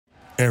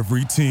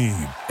Every team,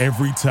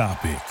 every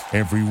topic,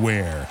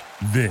 everywhere.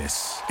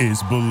 This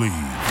is Believe.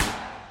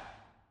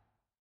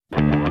 3,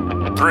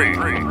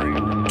 2,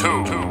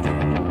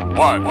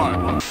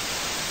 1.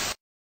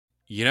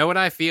 You know what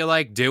I feel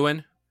like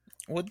doing?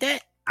 What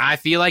that? I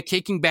feel like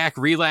kicking back,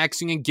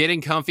 relaxing, and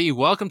getting comfy.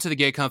 Welcome to the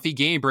Get Comfy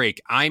Game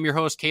Break. I'm your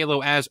host,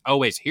 Kalo, as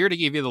always, here to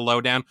give you the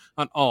lowdown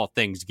on all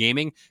things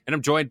gaming, and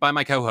I'm joined by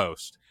my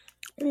co-host.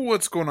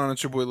 What's going on?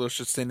 It's your boy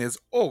Lushiston, as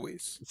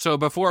always. So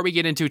before we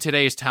get into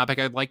today's topic,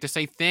 I'd like to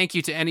say thank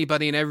you to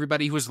anybody and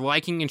everybody who is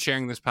liking and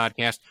sharing this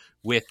podcast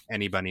with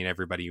anybody and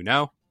everybody you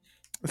know.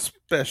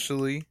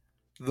 Especially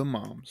the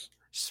moms.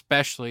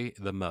 Especially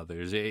the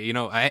mothers. You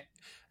know, I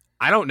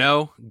don't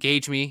know.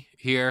 Gauge me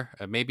here.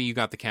 Maybe you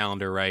got the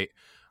calendar right.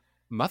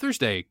 Mother's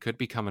Day could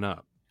be coming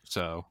up,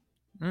 so.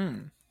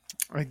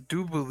 I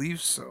do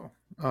believe so.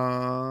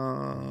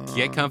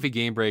 Get Comfy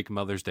Game Break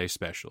Mother's Day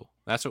special.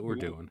 That's what we're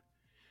doing.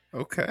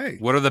 Okay.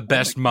 What are the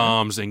best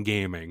moms in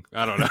gaming?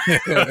 I don't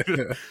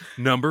know.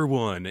 Number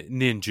 1,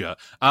 Ninja.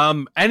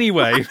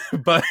 Anyway,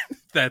 but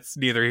that's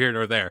neither here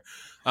nor there.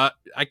 I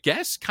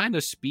guess kind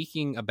of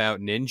speaking about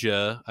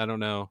Ninja, I don't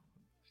know.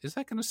 Is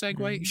that going to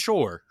segue?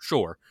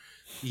 Sure.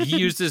 He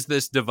uses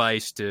this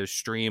device to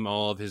stream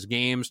all of his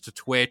games to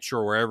Twitch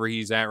or wherever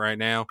he's at right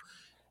now.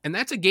 And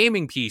that's a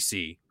gaming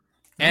PC.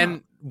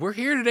 And we're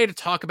here today to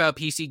talk about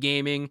PC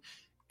gaming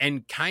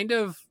and kind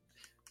of,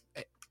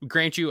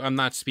 grant you, I'm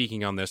not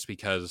speaking on this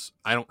because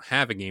I don't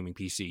have a gaming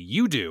PC.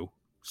 You do.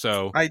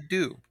 So I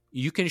do.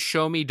 You can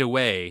show me the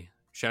way.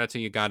 Shout out to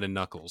you, God and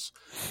Knuckles.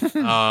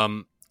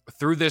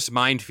 Through this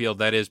minefield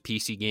that is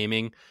PC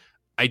gaming.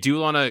 I do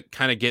want to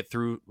kind of get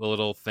through a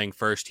little thing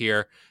first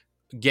here.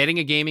 Getting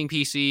a gaming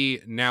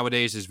PC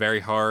nowadays is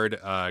very hard.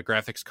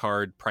 Graphics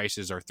card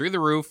prices are through the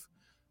roof.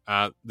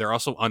 They're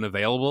also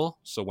unavailable.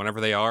 So whenever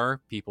they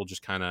are, people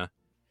just kind of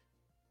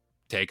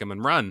take them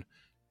and run.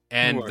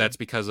 And that's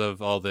because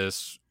of all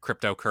this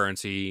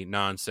cryptocurrency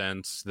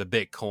nonsense, the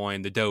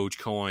Bitcoin, the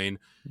Dogecoin.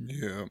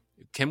 Yeah.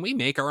 Can we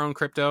make our own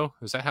crypto?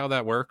 Is that how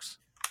that works?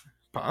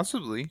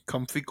 Possibly.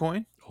 Comfy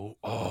coin?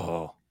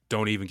 Oh,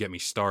 don't even get me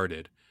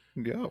started.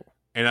 Yo.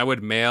 And I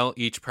would mail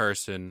each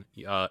person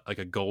like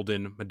a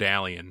golden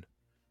medallion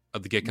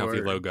of the Get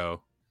Comfy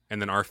logo, and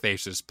then our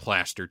faces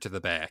plastered to the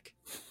back.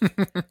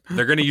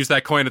 They're going to use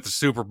that coin at the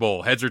Super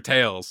Bowl, heads or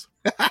tails.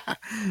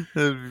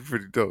 That'd be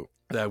pretty dope.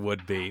 That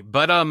would be.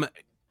 But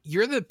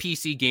you're the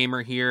PC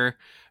gamer here.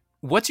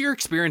 What's your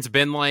experience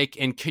been like,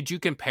 and could you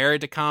compare it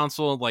to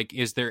console? Like,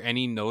 is there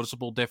any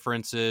noticeable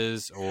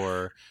differences,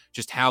 or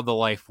just how the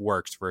life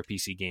works for a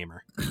PC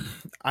gamer?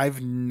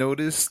 I've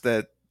noticed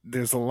that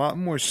there's a lot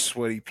more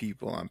sweaty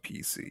people on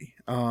PC.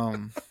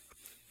 I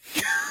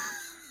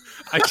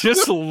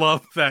just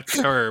love that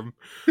term.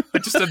 I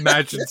just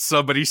imagine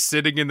somebody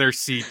sitting in their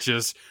seat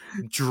just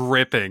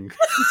dripping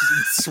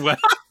sweat.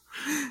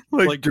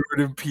 Like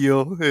Jordan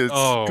Peele is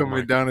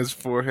coming down his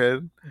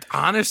forehead.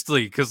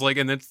 Honestly, because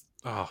and it's...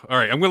 Oh, all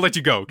right, I'm going to let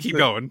you go. Keep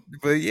going.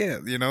 But yeah,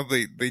 you know,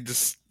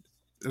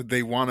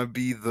 they want to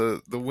be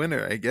the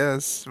winner, I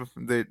guess.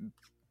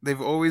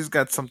 They've always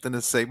got something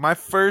to say. What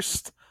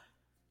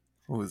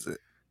was it?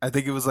 I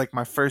think it was like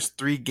my first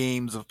 3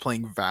 games of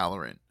playing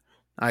Valorant.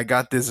 I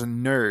got this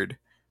nerd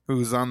who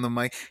was on the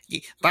mic.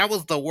 That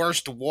was the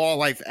worst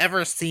wall I've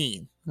ever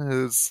seen.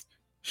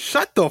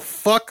 Shut the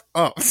fuck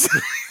up.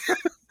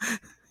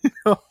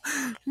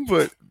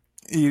 But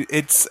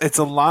it's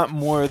a lot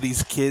more of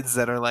these kids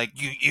that are like,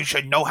 you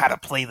should know how to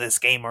play this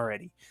game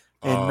already.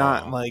 And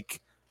not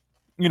like,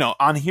 you know,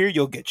 on here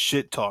you'll get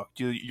shit talked.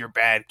 You're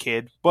bad,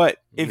 kid. But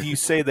if you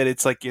say that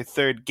it's like your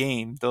 3rd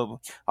game,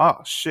 they'll, oh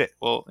shit,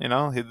 well, you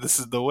know, this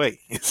is the way.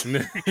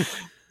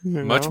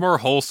 Much more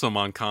wholesome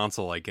on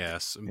console, I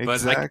guess. But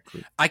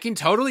exactly. I can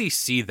totally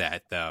see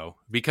that, though,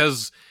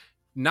 because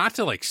not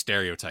to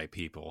stereotype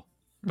people,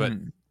 but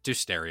to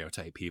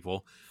stereotype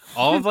people,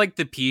 all of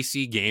the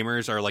PC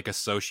gamers are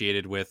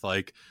associated with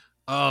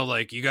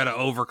you got to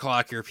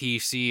overclock your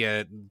PC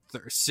at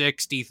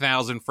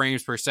 60,000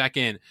 frames per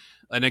second.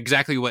 And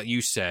exactly what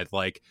you said,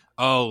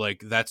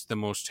 that's the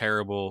most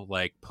terrible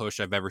push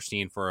I've ever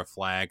seen for a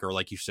flag, or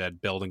like you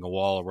said, building a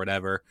wall or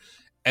whatever.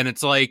 And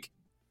it's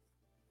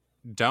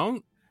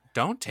don't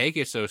take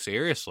it so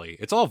seriously.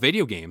 It's all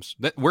video games.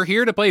 We're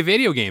here to play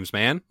video games,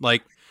 man.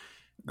 We're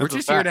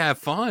just here to have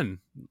fun.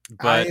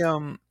 But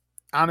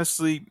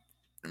honestly,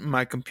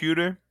 my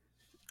computer,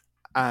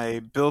 I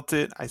built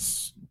it. I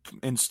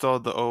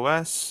installed the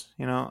OS.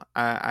 You know,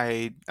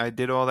 I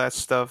did all that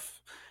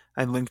stuff.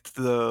 I linked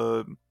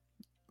the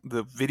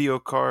video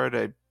card.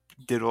 I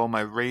did all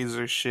my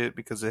Razer shit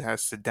because it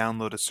has to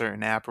download a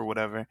certain app or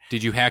whatever.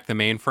 Did you hack the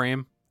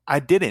mainframe? I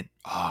didn't.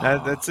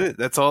 That's it.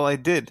 That's all I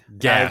did.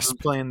 Gasp. I've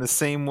been playing the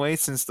same way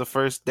since the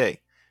first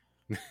day.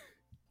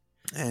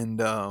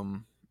 And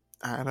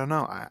I don't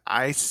know.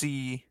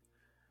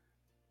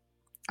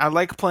 I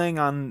like playing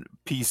on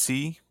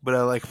PC, but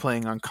I like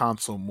playing on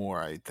console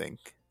more, I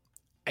think.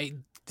 I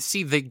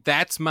see.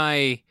 That's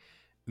my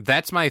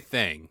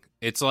thing.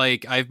 It's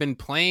I've been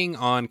playing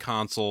on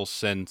console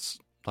since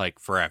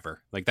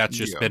forever. That's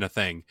just been a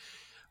thing.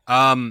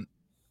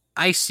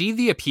 I see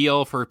the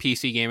appeal for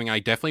PC gaming. I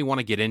definitely want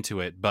to get into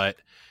it, but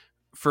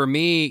for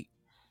me,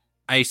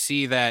 I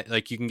see that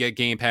like you can get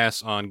Game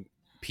Pass on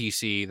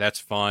PC. That's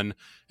fun.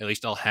 At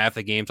least I'll have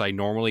the games I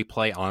normally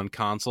play on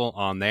console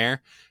on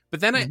there. But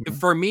then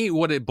for me,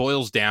 what it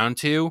boils down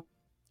to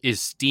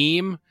is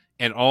Steam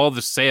and all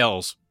the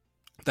sales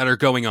that are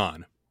going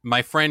on.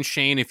 My friend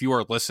Shane, if you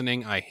are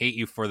listening, I hate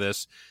you for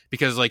this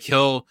because like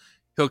he'll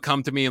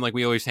come to me and like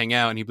we always hang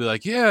out and he'd be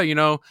like, yeah,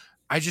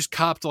 I just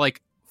copped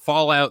like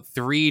Fallout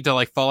 3 to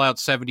like Fallout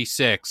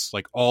 76,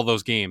 like all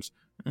those games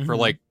for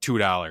like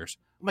 $2.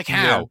 I'm like,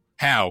 how?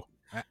 Yeah.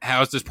 How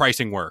does this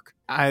pricing work?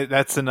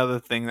 That's another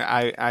thing that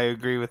I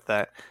agree with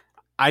that.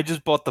 I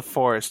just bought The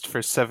Forest for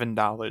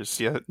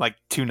 $7 like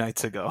 2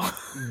 nights ago.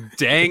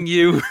 Dang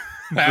you.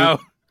 How?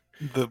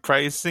 The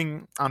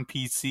pricing on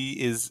PC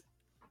is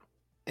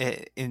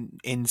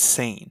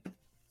insane.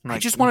 Like, I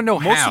just want to know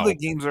most how. of the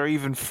games are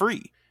even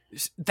free.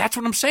 That's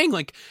what I'm saying.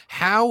 Like,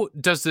 how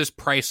does this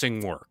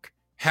pricing work?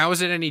 How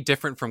is it any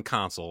different from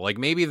console? Like,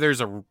 maybe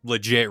there's a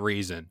legit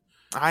reason.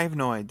 I have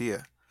no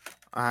idea.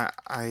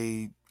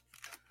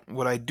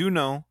 What I do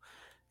know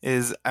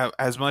is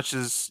as much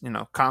as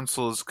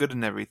console is good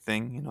and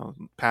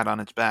everything, pat on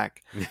its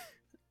back,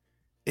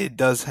 it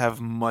does have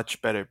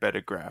much better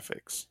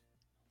graphics.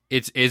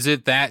 Is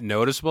it that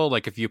noticeable?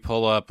 Like if you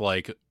pull up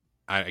like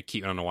I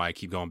don't know why I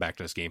keep going back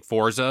to this game,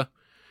 Forza.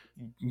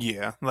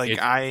 Yeah, like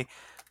I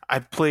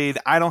played.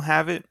 I don't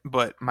have it,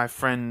 but my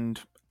friend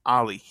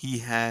Ollie, he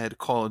had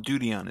Call of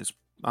Duty on his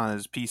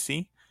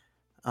PC,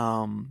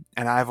 and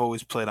I've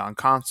always played on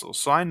console,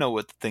 so I know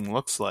what the thing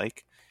looks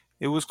like.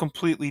 It was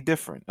completely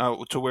different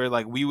to where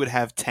like we would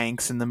have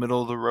tanks in the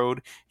middle of the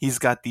road. He's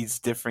got these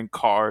different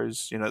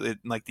cars,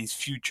 like these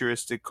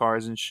futuristic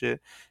cars and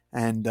shit.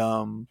 And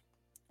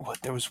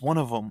there was one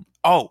of them.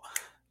 Oh,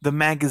 the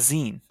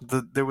magazine.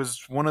 There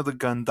was one of the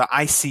gun, the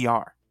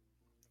ICR.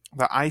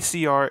 The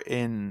ICR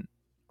in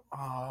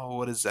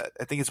what is that?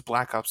 I think it's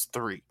Black Ops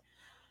 3.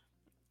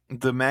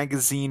 The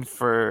magazine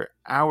for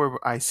our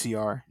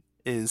ICR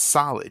is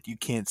solid. You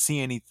can't see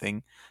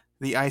anything.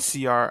 The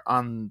ICR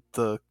on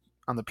the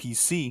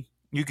PC,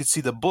 you could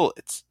see the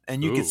bullets,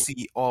 and you could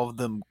see all of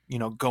them,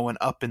 going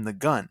up in the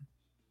gun.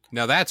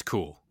 Now that's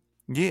cool.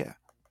 Yeah.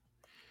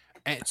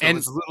 And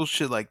it's little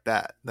shit like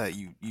that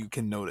you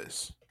can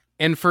notice.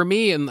 And for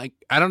me, and like,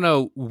 I don't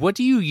know, what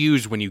do you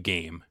use when you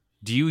game?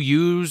 Do you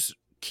use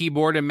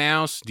keyboard and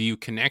mouse? Do you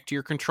connect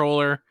your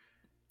controller?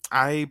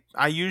 I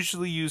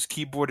usually use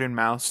keyboard and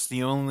mouse.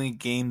 The only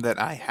game that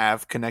I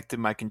have connected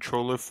my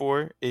controller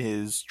for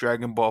is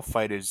Dragon Ball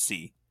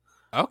FighterZ.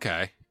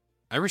 Okay.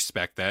 I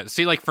respect that.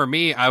 See, like for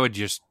me, I would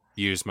just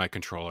use my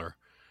controller.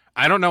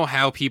 I don't know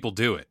how people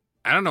do it.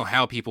 I don't know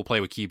how people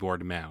play with keyboard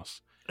and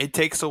mouse. It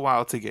takes a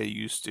while to get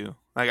used to.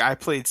 Like I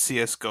played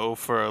CS:GO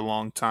for a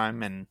long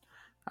time, and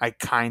I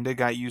kind of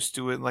got used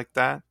to it like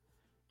that.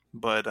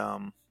 But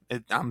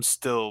I'm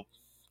still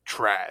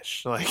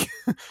trash. Like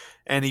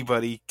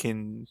anybody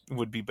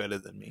would be better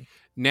than me.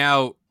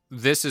 Now,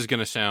 this is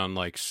gonna sound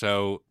like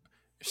so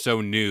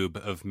noob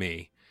of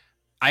me.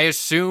 I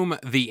assume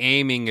the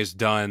aiming is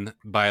done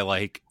by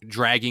like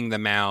dragging the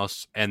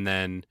mouse and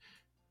then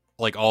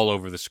like all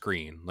over the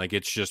screen. Like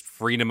it's just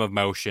freedom of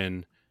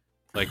motion.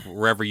 Like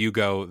wherever you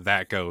go,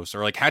 that goes.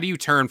 Or like, how do you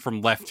turn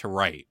from left to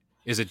right?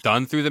 Is it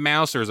done through the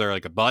mouse or is there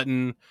like a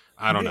button?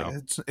 I don't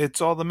know.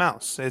 It's all the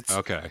mouse. It's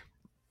okay.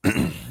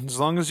 As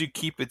long as you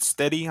keep it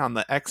steady on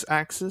the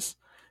X-axis,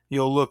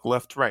 you'll look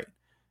left, right.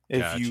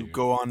 If you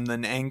go on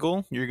an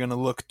angle, you're going to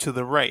look to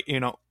the right.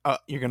 You're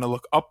going to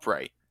look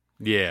upright.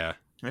 Yeah.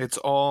 It's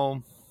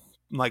all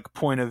like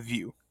point of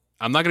view.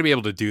 I'm not going to be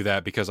able to do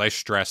that because I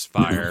stress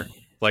fire.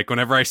 Like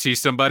whenever I see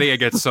somebody, I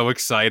get so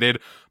excited.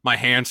 My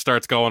hand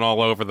starts going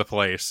all over the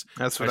place.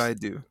 That's what I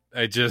do.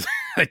 I just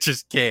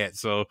can't.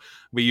 So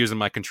we using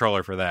my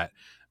controller for that.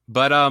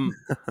 But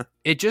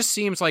it just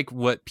seems like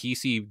what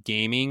PC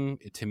gaming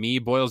to me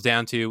boils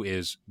down to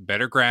is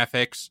better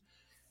graphics,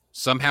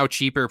 somehow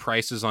cheaper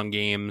prices on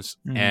games,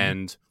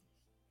 and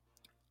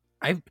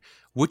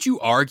would you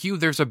argue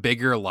there's a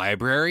bigger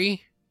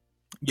library?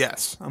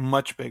 Yes,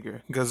 much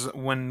bigger. Because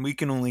when we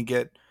can only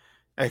get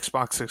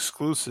Xbox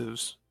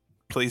exclusives,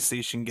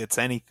 PlayStation gets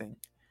anything.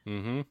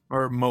 Mm-hmm.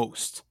 Or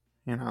most,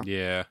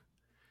 Yeah.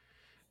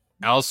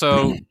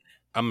 Also,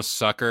 I'm a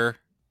sucker.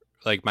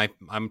 Like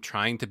I'm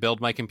trying to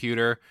build my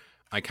computer.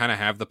 I kind of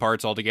have the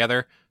parts all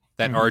together.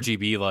 That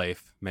RGB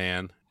life,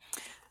 man.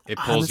 It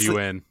pulls you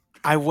in.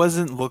 I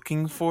wasn't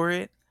looking for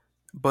it,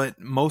 but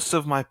most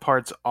of my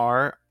parts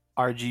are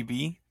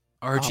RGB.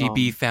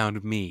 RGB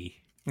found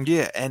me.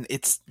 Yeah, and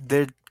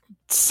they're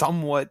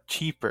somewhat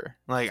cheaper.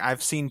 Like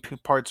I've seen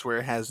parts where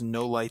it has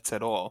no lights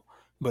at all,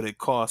 but it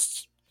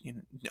costs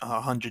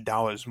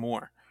 $100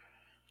 more.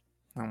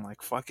 I'm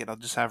like, fuck it, I'll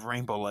just have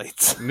rainbow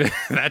lights.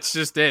 That's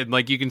just it.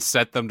 Like you can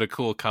set them to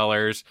cool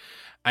colors.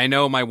 I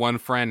know my one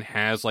friend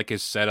has like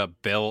his setup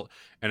built,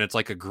 and it's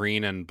like a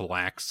green and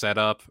black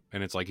setup,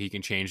 and it's like he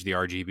can change the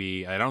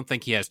RGB. I don't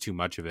think he has too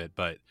much of it,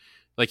 but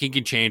Like, he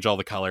can change all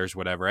the colors,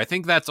 whatever. I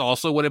think that's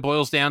also what it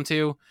boils down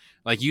to.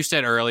 Like you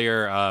said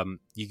earlier,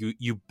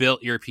 you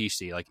built your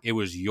PC. Like, it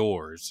was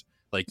yours.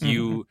 Like,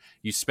 you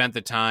spent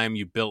the time,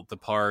 you built the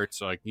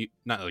parts. Like, you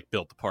not like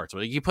built the parts,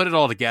 but like, you put it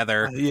all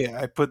together. Yeah,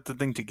 I put the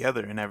thing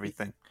together and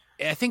everything.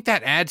 I think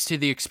that adds to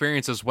the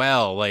experience as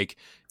well. Like,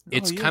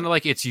 it's kind of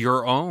like it's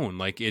your own.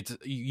 Like, it's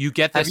you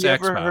get this Xbox.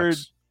 Have you ever heard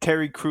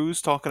Terry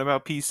Crews talking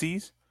about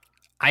PCs?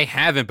 I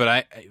haven't,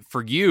 but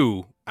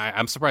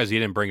I'm surprised he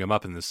didn't bring him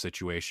up in this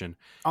situation.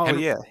 Oh,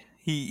 yeah.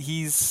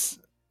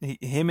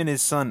 Him and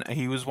his son,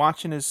 he was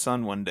watching his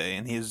son one day,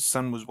 and his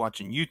son was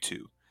watching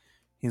YouTube.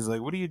 He's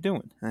like, "What are you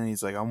doing?" And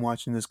he's like, "I'm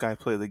watching this guy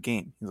play the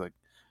game." He's like,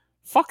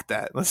 "Fuck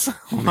that. Why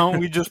don't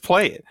we just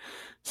play it?"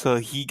 So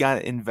he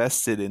got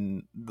invested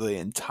in the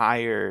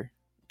entire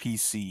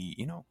PC,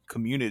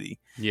 community.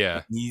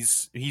 Yeah.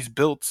 He's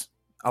built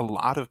a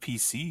lot of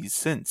PCs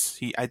since.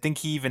 I think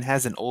he even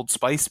has an Old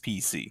Spice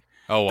PC.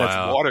 Oh, wow.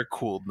 That's water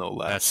cooled, no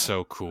less. That's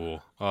so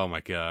cool. Oh my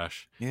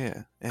gosh.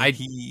 Yeah. And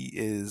he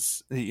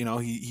is,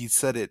 he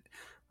said it,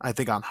 I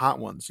think, on Hot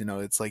Ones.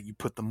 It's like you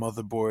put the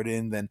motherboard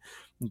in, then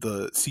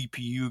the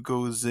CPU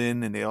goes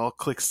in, and it all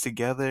clicks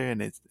together,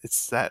 and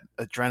it's that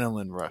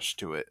adrenaline rush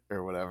to it,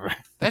 or whatever.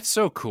 That's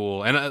so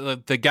cool.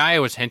 And the guy I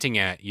was hinting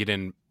at, you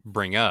didn't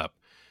bring up.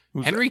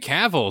 Henry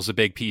Cavill's a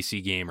big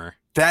PC gamer.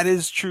 That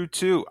is true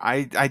too.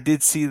 I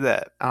did see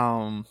that.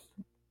 I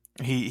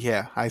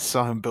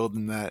saw him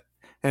building that,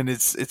 and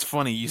it's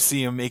funny. You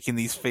see him making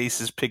these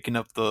faces, picking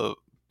up the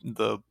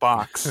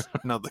box,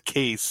 the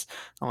case.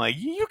 I'm like,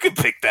 you can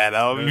pick that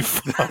up. You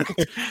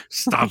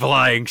Stop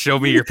lying. Show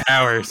me your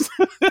powers.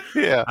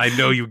 Yeah, I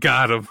know you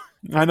got them.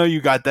 I know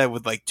you got that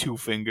with like 2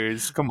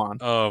 fingers. Come on.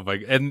 Oh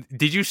my! And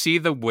did you see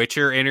the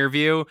Witcher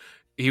interview?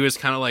 He was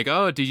kind of like,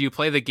 "Oh, did you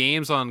play the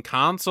games on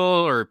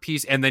console or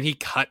PC?" And then he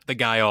cut the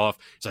guy off.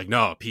 He's like,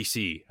 "No,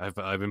 PC.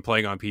 I've been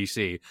playing on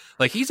PC."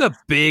 Like, he's a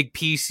big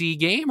PC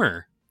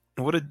gamer.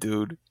 What a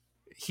dude.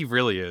 He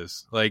really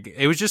is. Like,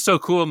 it was just so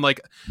cool. I'm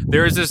like,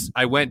 there is this.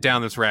 I went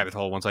down this rabbit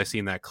hole once I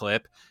seen that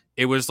clip.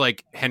 It was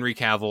like Henry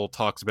Cavill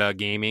talks about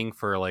gaming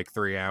for like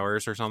 3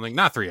 hours or something.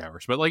 Not 3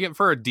 hours, but like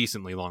for a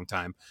decently long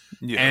time.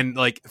 Yeah. And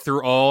like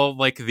through all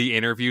like the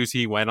interviews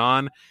he went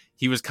on,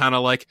 he was kind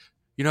of like,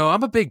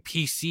 I'm a big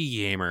PC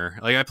gamer.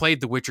 Like, I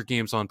played the Witcher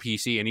games on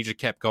PC, and he just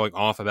kept going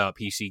off about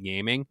PC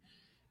gaming.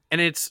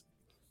 And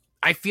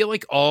I feel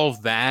like all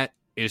of that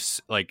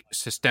is like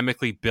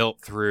systemically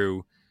built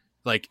through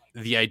like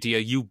the idea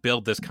you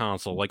build this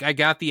console. Like, I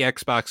got the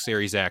Xbox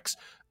Series X.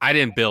 I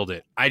didn't build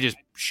it. I just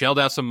shelled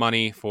out some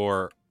money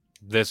for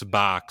this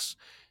box,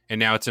 and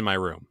now it's in my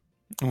room.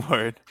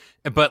 Word.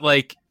 But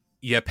like,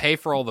 you pay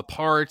for all the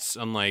parts,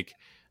 and like,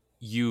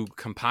 you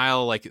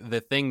compile like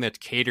the thing that's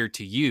catered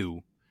to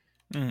you.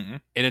 Mm-hmm.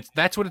 And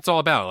that's what it's all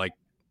about. Like,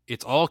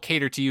 it's all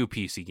catered to you,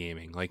 PC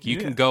gaming. Like, you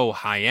can go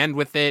high end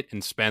with it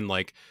and spend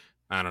like,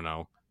 I don't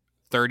know,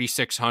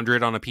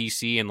 $3,600 on a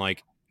PC and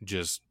like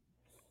just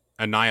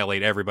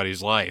annihilate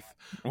everybody's life.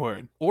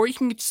 Word. Or you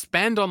can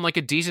spend on like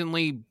a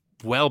decently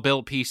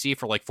well-built PC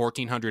for like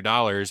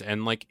 $1,400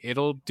 and like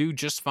it'll do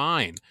just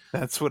fine.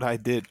 That's what I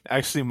did.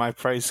 Actually, my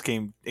price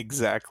came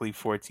exactly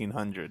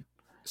 $1,400.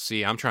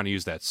 See, I'm trying to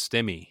use that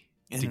stimmy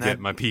to get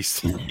my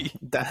PC.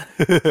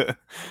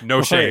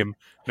 No shame.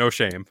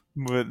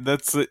 But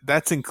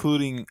that's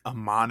including a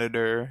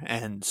monitor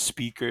and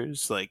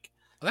speakers. Like,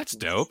 that's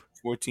dope.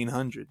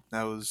 $1,400.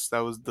 That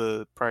was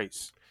the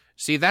price.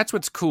 See, that's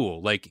what's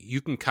cool. Like,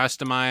 you can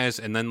customize,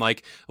 and then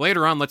like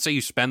later on, let's say you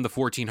spend the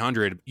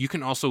 $1,400, you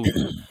can also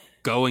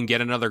go and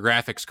get another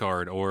graphics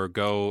card, or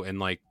go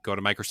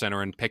to Micro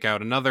Center and pick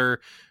out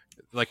another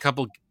like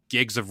couple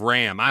gigs of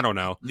RAM. I don't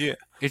know. Yeah,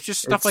 it's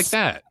just stuff like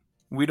that.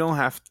 We don't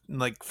have,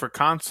 like, for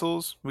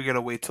consoles, we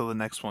gotta wait till the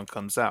next one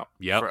comes out.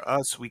 Yep. For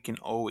us, we can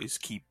always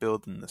keep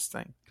building this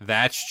thing.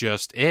 That's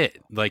just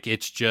it. Like,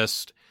 it's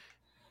just,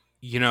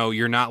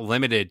 you're not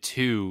limited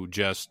to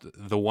just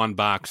the one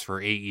box for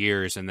 8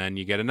 years and then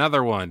you get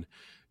another one.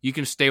 You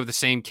can stay with the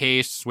same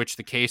case, switch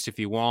the case if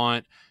you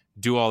want,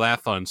 do all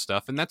that fun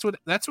stuff. And that's what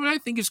I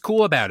think is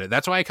cool about it.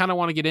 That's why I kind of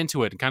want to get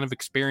into it and kind of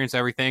experience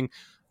everything.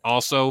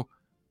 Also,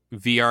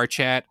 VR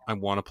chat, I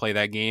want to play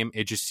that game.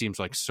 It just seems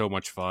like so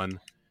much fun.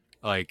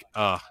 Like,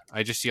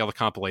 I just see all the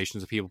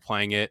compilations of people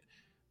playing it,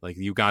 like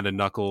Uganda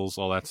Knuckles,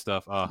 all that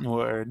stuff.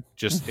 Word.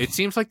 Just, it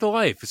seems like the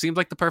life. It seems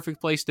like the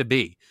perfect place to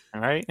be.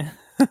 All right.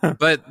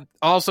 But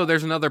also,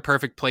 there's another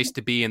perfect place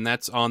to be, and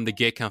that's on the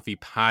Get Comfy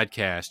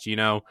podcast.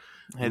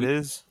 It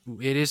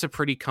is a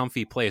pretty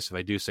comfy place, if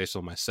I do say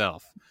so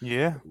myself.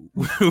 Yeah.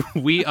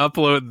 We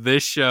upload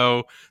this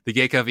show, the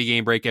Get Comfy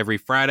Game Break, every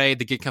Friday.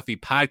 The Get Comfy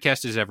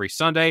podcast is every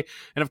Sunday.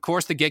 And of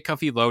course, the Get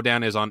Comfy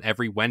Lowdown is on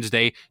every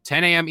Wednesday,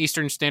 10 a.m.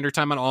 Eastern Standard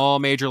Time on all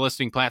major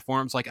listening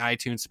platforms like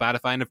iTunes,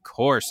 Spotify, and of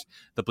course,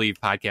 the Believe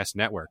Podcast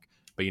Network.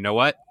 But you know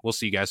what? We'll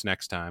see you guys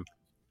next time.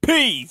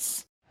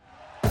 Peace!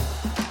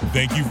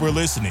 Thank you for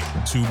listening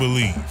to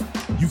Believe.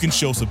 You can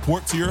show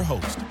support to your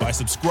host by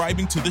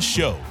subscribing to the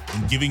show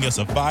and giving us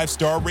a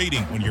 5-star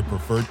rating on your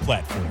preferred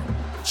platform.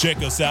 Check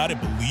us out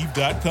at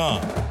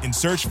Believe.com and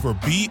search for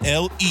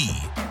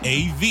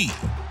BLEAV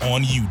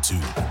on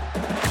YouTube.